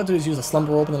all I had to do is use a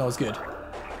Slumber Orb and then I was good.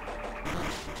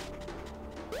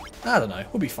 I don't know.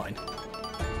 We'll be fine.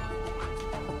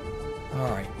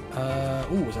 Alright.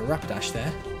 Ooh, there's a Rapidash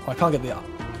there. Oh, I can't get the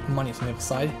money from the other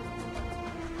side.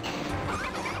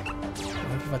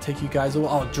 If I take you guys all...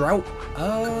 Oh, Drought.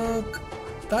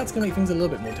 That's going to make things a little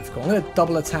bit more difficult. I'm going to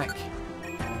double attack.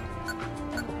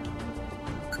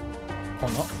 Or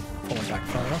not. I went back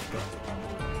far enough, but...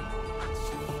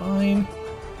 Fine.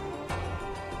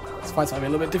 This fight's might be a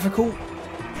little bit difficult.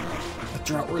 The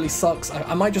Drought really sucks.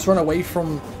 I might just run away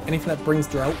from anything that brings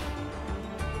Drought.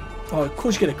 Oh, of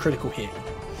course you get a critical hit.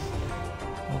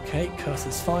 Okay, Curse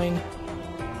is fine.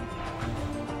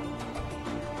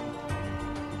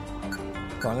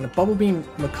 Right, I'm going to Bubble Beam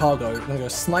Macargo. I'm going to go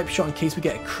Snipe Shot in case we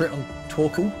get a crit on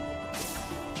Torkoal.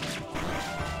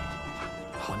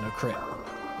 Oh, no crit.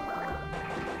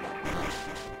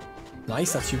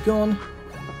 Nice, that's you gone.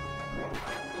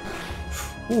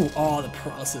 Ooh, oh, the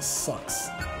paralysis sucks.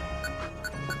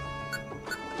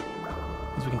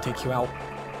 Because we can take you out.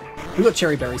 We've got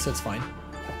Cherry Berry, so it's fine.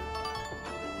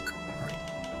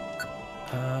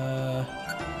 Alright.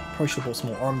 Probably should have bought some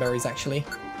more Oran Berries, actually.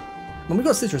 And we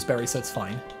got Citrus Berries, so it's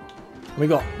fine. And we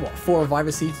got, what, 4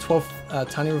 Reviver Seeds, 12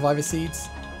 tiny Reviver Seeds.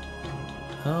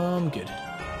 Good.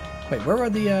 Wait, where are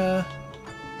the,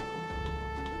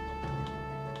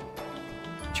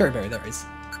 Cherry Berry, there it is.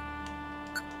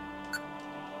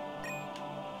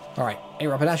 Alright, hey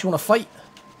Rapidash, you want to fight?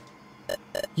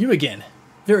 You again.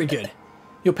 Very good.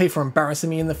 You'll pay for embarrassing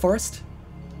me in the forest.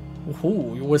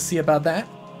 Ooh, we'll see about that.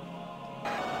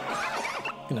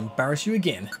 Gonna embarrass you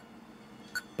again.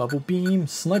 Bubble Beam,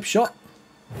 Snipe Shot.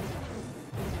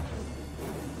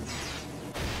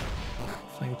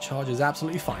 Flame Charge is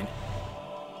absolutely fine.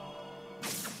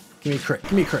 Give me a crit,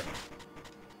 give me a crit.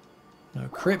 No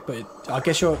crit, but I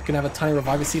guess you're gonna have a tiny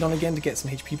Reviver Seed on again to get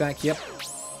some HP back, yep.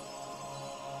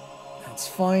 That's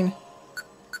fine.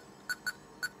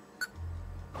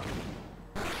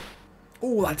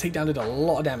 Oh, that takedown did a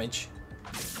lot of damage.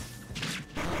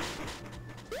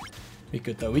 We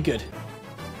good though, we good.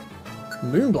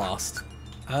 Moonblast.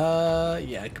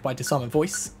 Yeah, goodbye Disarming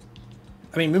Voice.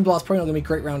 I mean, Moonblast's probably not going to be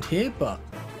great around here, but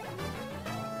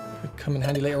could come in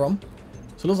handy later on.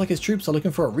 So it looks like his troops are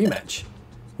looking for a rematch.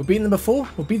 We've beaten them before,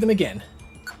 we'll beat them again.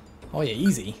 Oh yeah,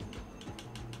 easy.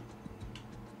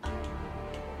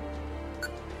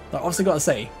 But I've obviously got to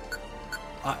say,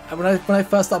 when I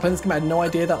first started playing this game, I had no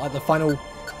idea that like the final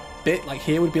bit, like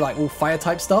here, would be like all fire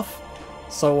type stuff.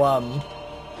 So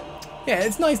yeah,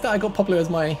 it's nice that I got popular as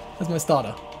my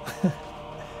starter.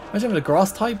 Imagine having a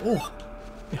grass type. Oh,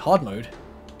 be hard mode.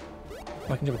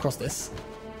 I can jump across this.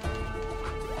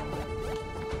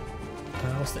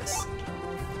 What's this?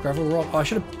 Gravel rock. Oh, I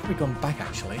should have probably gone back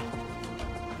actually.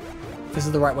 This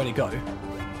is the right way to go.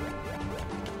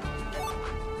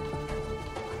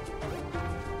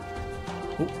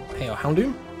 Oh, hey,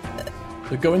 Houndoom.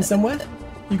 We're going somewhere.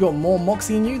 You got more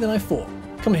moxie in you than I thought.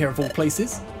 Come here of all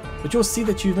places. But you'll see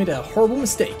that you've made a horrible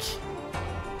mistake.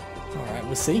 Alright,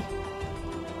 we'll see.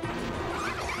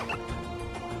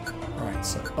 Alright,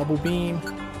 so Bubble Beam,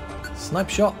 Snipe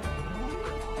Shot.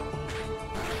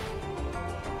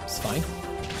 It's fine.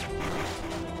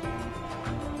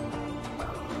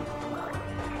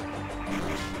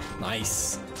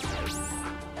 Nice.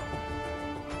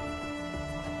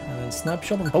 And then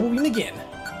snapshot and bubble beam again.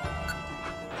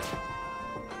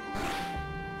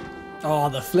 Oh,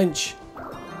 the flinch.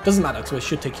 Doesn't matter because it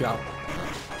should take you out.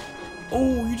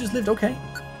 Oh, you just lived. Okay.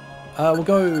 We'll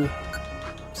go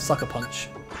sucker punch.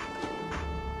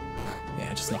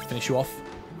 Yeah, just enough to finish you off.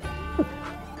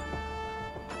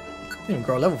 Didn't even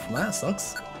grow a level from that.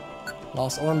 Sucks.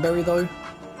 Last orange berry though.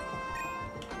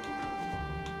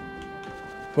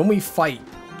 When we fight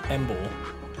Embor,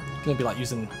 it's gonna be like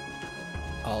using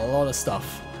a lot of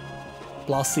stuff.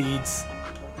 Blast seeds,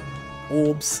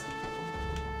 orbs,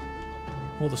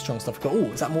 all the strong stuff.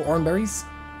 Oh, is that more orange berries?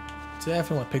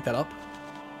 Definitely want to pick that up.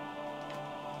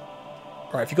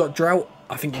 Alright, if you got drought,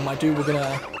 I think you might do. We're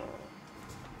gonna...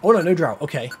 Oh no, no drought.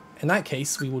 Okay. In that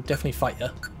case, we will definitely fight you.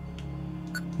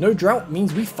 No drought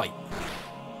means we fight.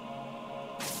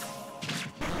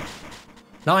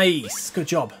 Nice! Good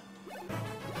job.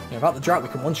 Yeah, without the drought, we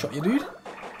can one-shot you, dude.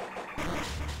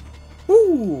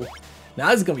 Woo! Now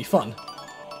this is gonna be fun.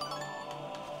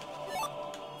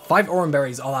 5 orange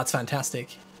berries. Oh, that's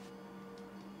fantastic.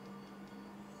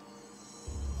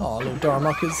 Oh, little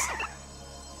Daramuckers.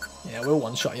 Yeah, we'll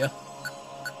one-shot you.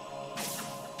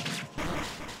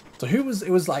 So who was...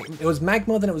 It was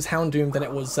Magma, then it was Houndoom, then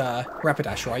it was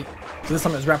Rapidash, right? So this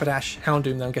time it was Rapidash,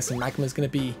 Houndoom, then I'm guessing Magma's gonna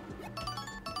be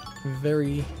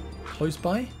very close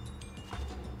by.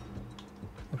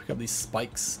 I'll pick up these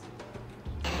spikes.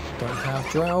 Don't have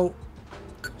drought.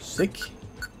 Sick.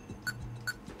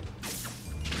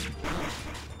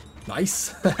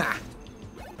 Nice.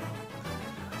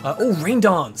 Oh, Rain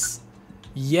Dance.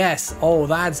 Yes. Oh,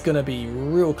 that's going to be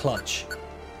real clutch.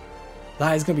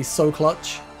 That is going to be so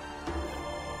clutch.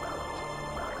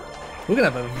 We're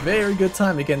going to have a very good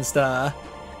time against Embor,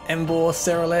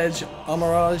 Ceruledge,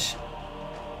 Amaraj.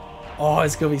 Oh,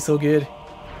 it's going to be so good.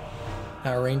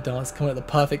 That Rain Dance coming at the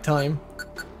perfect time.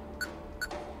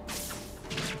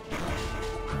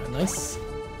 Right, nice.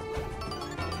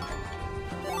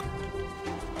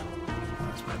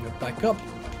 Let's go back up.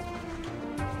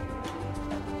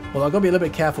 Well, I've got to be a little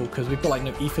bit careful because we've got like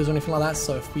no ethers or anything like that,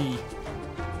 so if we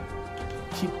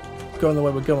keep going the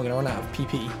way we're going, we're going to run out of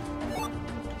PP.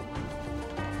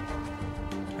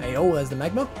 Hey, oh, there's the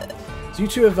magma. So you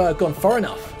two have gone far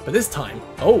enough, but this time,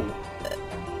 oh,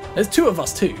 there's 2 of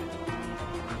us too.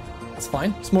 That's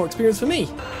fine, it's more experience for me.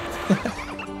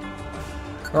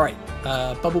 Alright,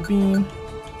 Bubble Beam,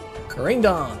 Rain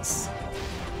Dance.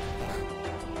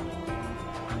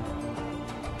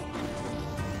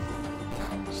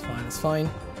 It's fine.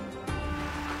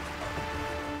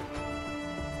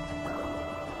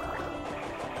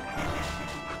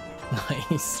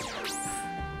 Nice.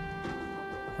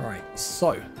 Alright,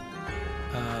 so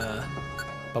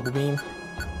Bubble Beam.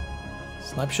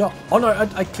 Sniper shot. Oh no,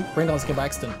 I clicked Rain Dance again by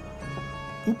accident.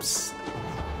 Oops.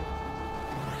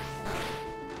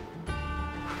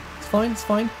 It's fine, it's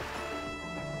fine.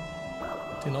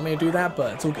 Did not mean to do that,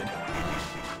 but it's all good.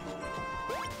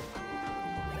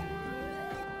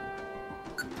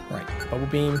 Right, Bubble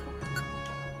Beam.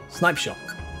 Snipe shot.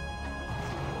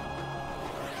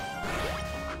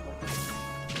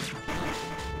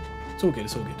 It's all good,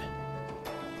 it's all good.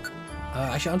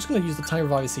 Actually, I'm just going to use the Tiny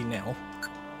Reviver Seed now.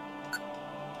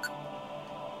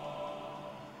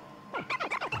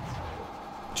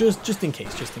 Just in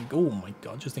case, oh my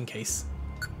god, just in case.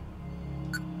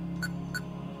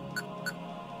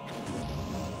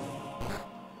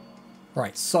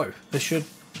 Right, so this should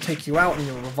take you out and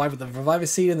you'll revive with the Reviver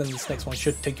Seed, and then this next one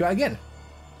should take you out again.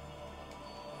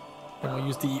 Then we'll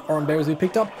use the orange berries we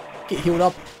picked up, get healed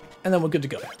up, and then we're good to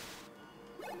go.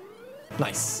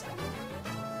 Nice.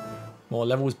 More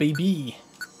levels, baby.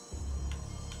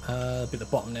 A bit at the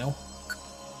bottom now.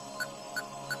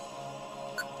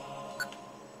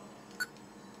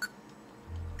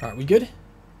 Alright, we good?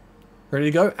 Ready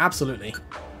to go? Absolutely.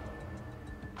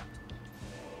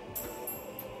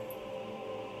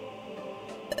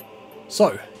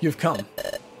 So, you've come.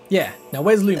 Yeah, now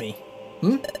where's Lumi?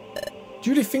 Hmm? Do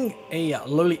you really think a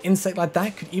lowly insect like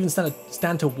that could even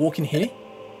stand to walk in here?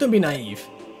 Don't be naive.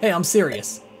 Hey, I'm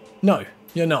serious. No,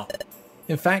 you're not.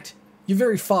 In fact, you're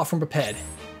very far from prepared.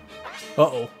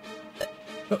 Uh-oh.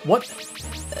 What?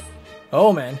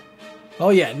 Oh, man. Oh,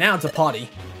 yeah, now it's a party.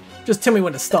 Just tell me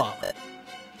when to start.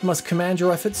 You must command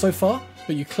your efforts so far,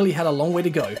 but you clearly had a long way to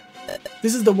go.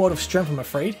 This is the world of strength, I'm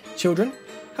afraid. Children,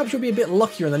 perhaps you'll be a bit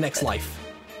luckier in the next life.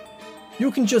 You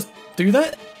can just do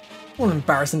that? What an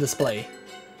embarrassing display.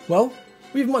 Well,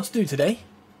 we have much to do today.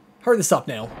 Hurry this up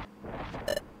now.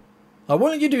 Why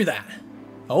don't you do that?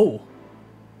 Oh.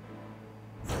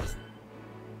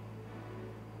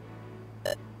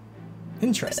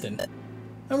 Interesting.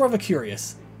 I'm rather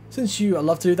curious. Since you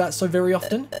love to do that so very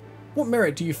often, what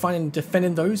merit do you find in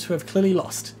defending those who have clearly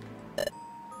lost?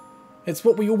 It's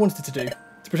what we all wanted to do,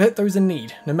 to protect those in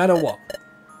need, no matter what.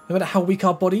 No matter how weak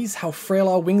our bodies, how frail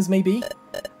our wings may be,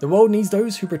 the world needs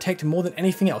those who protect more than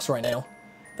anything else right now.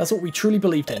 That's what we truly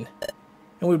believed in.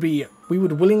 And we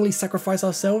would willingly sacrifice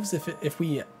ourselves if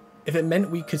it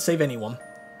meant we could save anyone.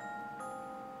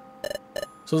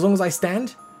 So as long as I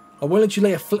stand, I won't let you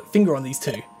lay a finger on these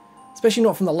two. Especially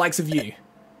not from the likes of you.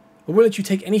 I won't let you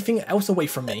take anything else away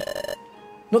from me.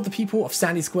 Not the people of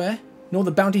Sandy Square, nor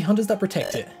the bounty hunters that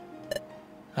protect it.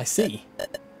 I see.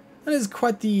 That is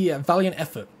quite the valiant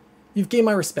effort. You've gained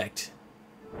my respect.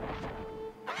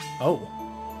 Oh.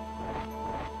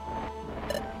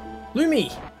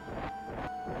 Lumi!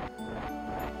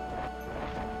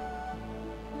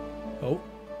 Oh.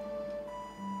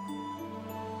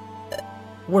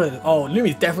 What a... Oh,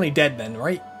 Lumi's definitely dead then,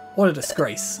 right? What a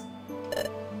disgrace.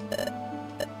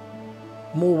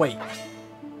 More weight.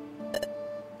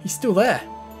 He's still there.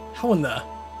 How in the...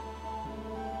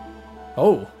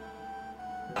 Oh.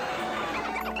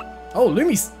 Oh,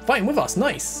 Lumi's fighting with us.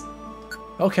 Nice.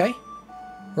 Okay.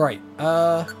 Right.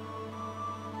 I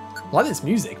like this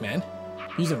music, man.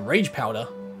 Using rage powder.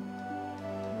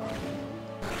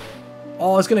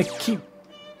 Oh, it's gonna keep...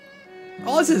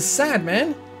 Oh, this is sad,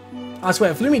 man. I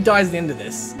swear, if Lumi dies at the end of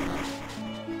this...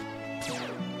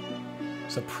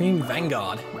 Supreme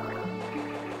Vanguard.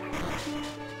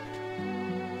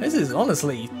 This is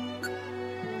honestly...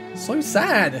 so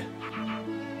sad.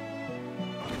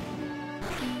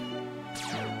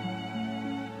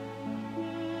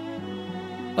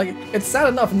 Like, it's sad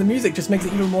enough and the music just makes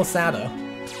it even more sadder.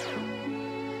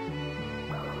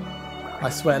 I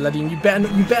swear, Ledian, you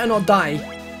better not die.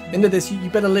 Into this, you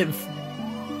better live.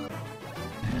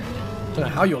 Don't know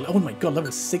how you're... Oh my god,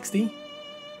 level 60?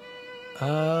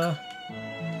 Oh,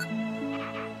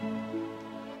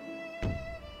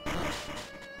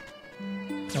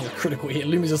 critical here.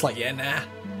 Lumi's just like, yeah, nah.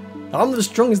 I'm the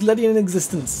strongest Ledian in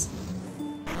existence.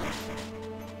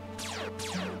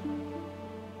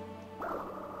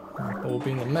 Ball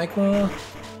being the magma.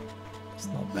 It's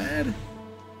not bad.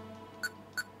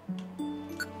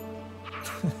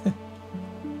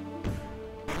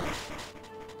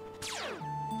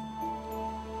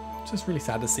 It's just really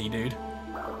sad to see, dude.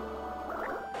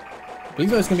 But even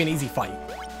though it's gonna be an easy fight.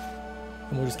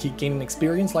 And we'll just keep gaining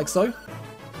experience like so.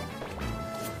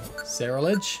 Sarah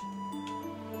Ledge.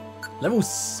 Level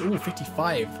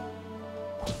 55.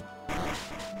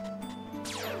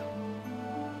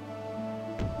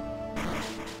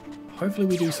 Hopefully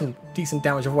we do some decent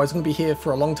damage, otherwise we're going to be here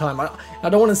for a long time. I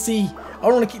don't want to see... I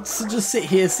don't want to just sit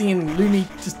here seeing Lumi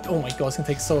just... Oh my god, it's going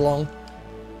to take so long.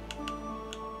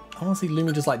 I want to see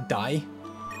Lumi just like die.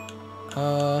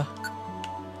 Let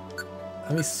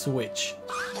me switch.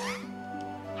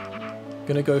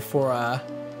 Gonna go for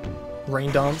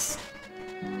Rain Dance.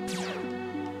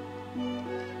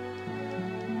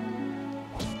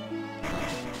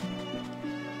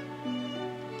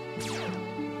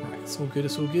 It's all good,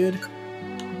 it's all good.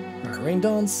 Alright, Rain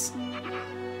Dance.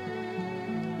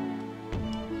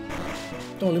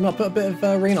 Don't let me put a bit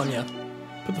of rain on you.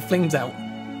 Put the flames out.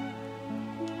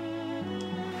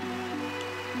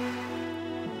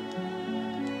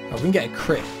 Oh, we can get a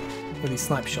crit with these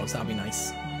snipe shots, that'd be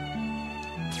nice.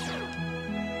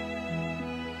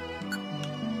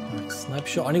 Right, snipe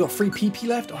shot, I only got 3 PP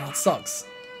left? Oh, that sucks.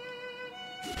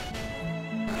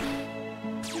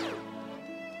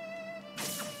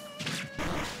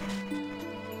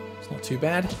 Too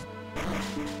bad.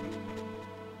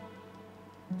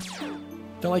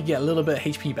 Don't like get a little bit of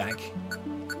HP back,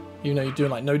 even though you're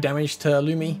doing like no damage to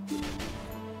Lumi.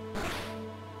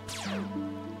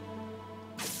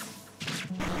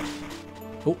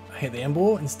 Oh, I hit the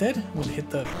Ember instead. I'm gonna hit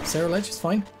the Sarah Ledge. It's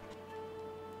fine.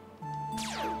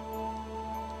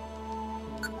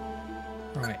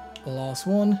 All right, last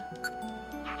one.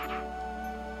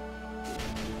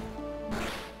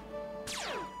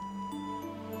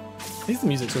 The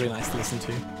music's really nice to listen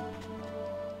to.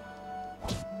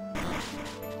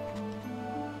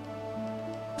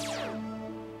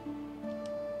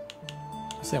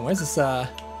 So where's this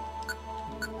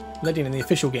Ledian in the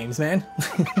official games, man?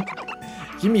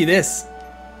 Give me this.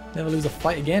 Never lose a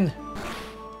fight again.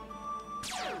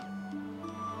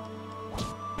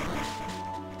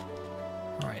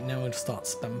 Alright, now we'll start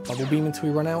spamming Bubble Beam until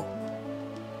we run out.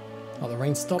 Oh, the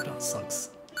rain stopped. That sucks.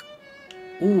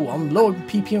 Ooh, I'm low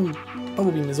PP on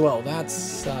Bubble Beam as well.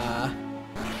 That's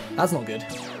not good.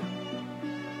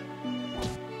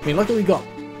 I mean, luckily we got,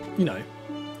 you know,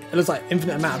 it looks like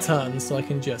infinite amount of turns, so I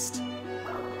can just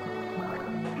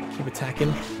keep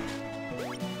attacking.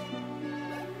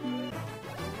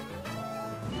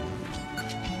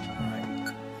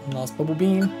 Last bubble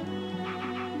beam.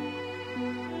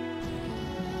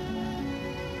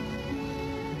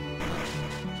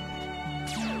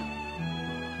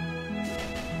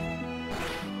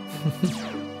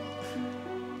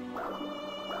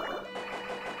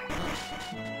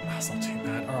 That's not too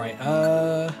bad. Alright,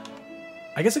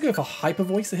 I guess I'll go for Hyper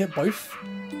Voice to hit both.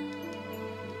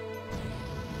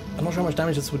 I'm not sure how much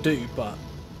damage this would do, but...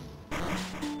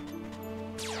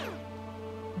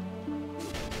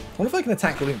 I wonder if I can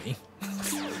attack Lumi.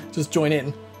 Just join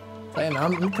in. But yeah, man,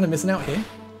 I'm kind of missing out here.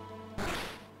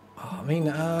 Oh, I mean,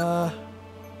 I'm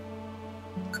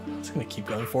just going to keep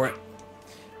going for it.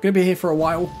 I'm going to be here for a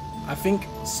while, I think.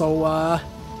 So,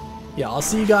 yeah, I'll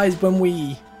see you guys when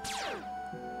we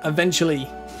eventually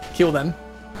kill them.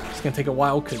 It's going to take a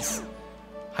while because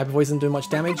Hyper Voice isn't doing much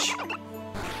damage. So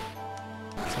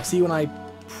I'll see you when I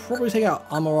probably take out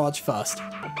Armorage first.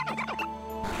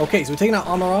 Okay, so we're taking out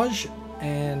Armorage,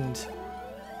 and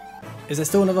is there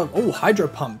still another? Oh, Hydro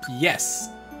Pump, yes.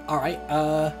 Alright,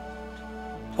 oh,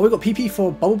 we got PP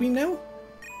for Bubble Beam now?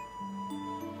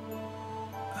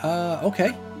 Okay.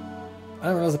 I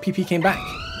didn't realize the PP came back.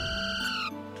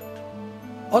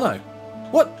 Oh no.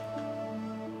 What?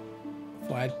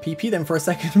 Well, I had PP then for a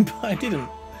second, but I didn't.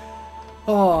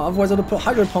 Oh, otherwise I'd have put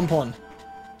Hydro Pump on.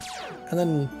 And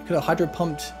then you could have Hydro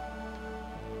Pumped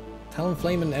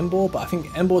Talonflame and Emboar, but I think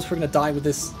Emboar's probably going to die with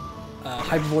this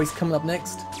Hyper Voice coming up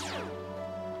next.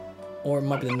 Or it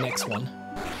might be the next one.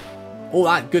 Oh,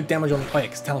 that good damage on... Oh yeah,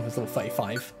 because Talonflame's level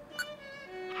 35.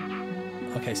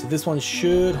 Okay, so this one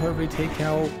should hopefully take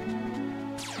out...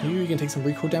 You can take some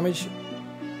recoil damage.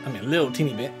 I mean, a little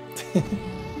teeny bit.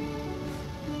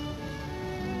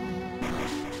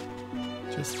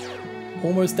 Just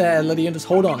almost there, Lydian. Just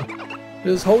hold on.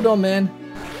 Just hold on, man.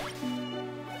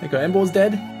 There you go. Emboar's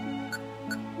dead.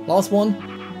 Last one.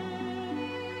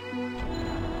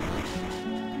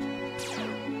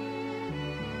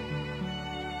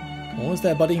 Almost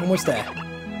there, buddy. Almost there.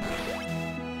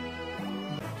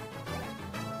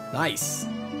 Nice.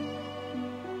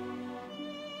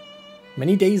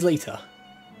 Many days later.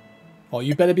 Oh,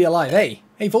 you better be alive. Hey,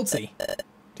 Voltsy.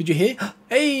 Did you hear?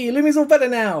 Hey, Lumi's all better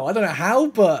now. I don't know how,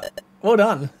 but well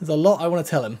done. There's a lot I want to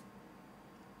tell him.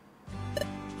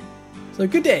 So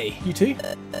good day, you two.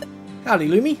 Howdy,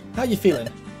 Lumi. How you feeling?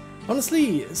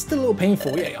 Honestly, it's still a little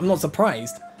painful. Yeah, I'm not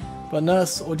surprised. But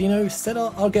Nurse Ordino said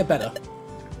I'll get better.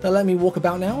 They'll let me walk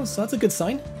about now, so that's a good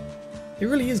sign. It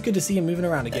really is good to see him moving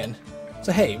around again.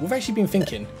 So hey, we've actually been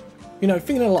thinking. You know,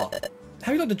 thinking a lot.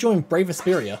 How would you like to join Brave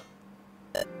Asperia?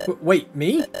 Wait,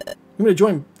 me? You want to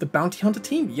join the Bounty Hunter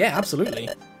team? Yeah, absolutely.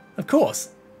 Of course.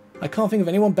 I can't think of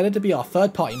anyone better to be our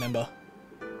third party member.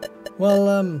 Well,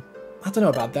 I don't know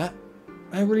about that.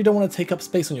 I really don't want to take up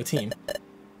space on your team.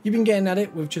 You've been getting at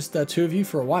it with just two of you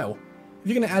for a while. If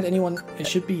you're going to add anyone, it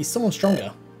should be someone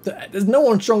stronger. There's no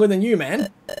one stronger than you, man.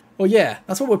 Well, yeah,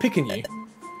 that's what we're picking you.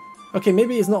 Okay,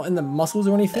 maybe it's not in the muscles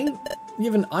or anything. You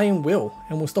have an iron will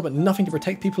and will stop at nothing to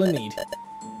protect people in need.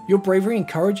 Your bravery and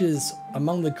courage is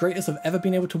among the greatest I've ever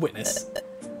been able to witness.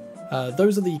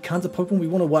 Those are the kinds of Pokemon we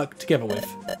want to work together with.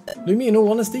 Lumi, in all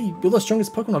honesty, you're the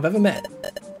strongest Pokemon I've ever met.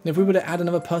 And if we were to add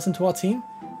another person to our team,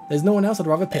 there's no one else I'd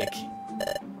rather pick.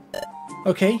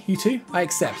 Okay, you two, I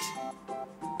accept.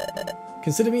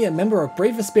 Consider me a member of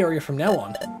Brave Asperia from now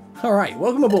on. Alright,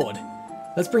 welcome aboard.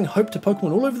 Let's bring hope to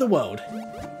Pokemon all over the world.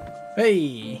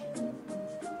 Hey!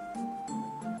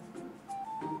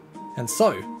 And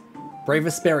so, Brave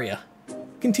Asperia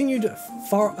continued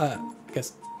far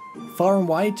and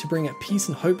wide to bring peace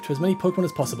and hope to as many Pokemon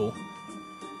as possible.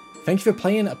 Thank you for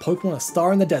playing a Pokemon A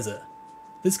Star in the Desert.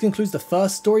 This concludes the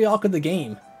first story arc of the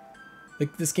game.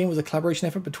 This game was a collaboration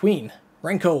effort between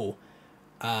Renko,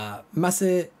 I'm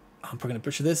probably going to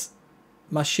butcher this,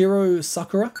 Mashiro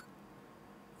Sakura,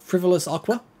 Frivolous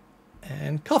Aqua,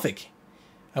 and Karthik.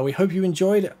 We hope you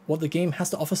enjoyed what the game has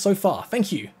to offer so far.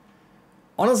 Thank you.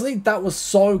 Honestly, that was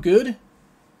so good,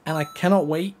 and I cannot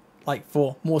wait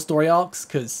for more story arcs,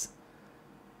 because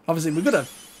obviously we've got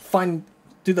to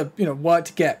do the work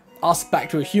to get us back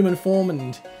to a human form,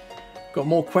 and got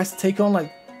more quests to take on,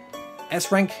 like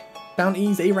S rank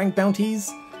bounties, A rank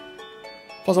bounties.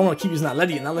 Plus I want to keep using that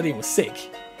Ledian. That Ledian was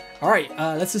sick. Alright,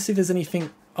 let's just see if there's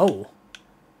anything. Oh,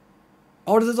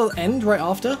 does it end right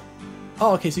after?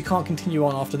 Oh, okay, so you can't continue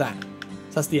on after that.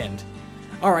 So that's the end.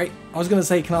 Alright, I was going to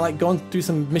say, can I go and do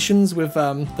some missions with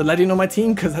the Ledian on my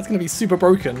team? Because that's going to be super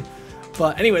broken.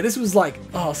 But anyway, this was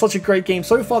such a great game.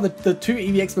 So far, the two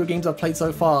EV Expo games I've played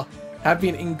so far have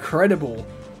been incredible.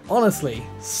 Honestly,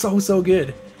 so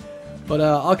good. But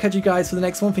I'll catch you guys for the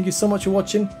next one. Thank you so much for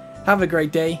watching. Have a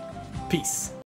great day. Peace.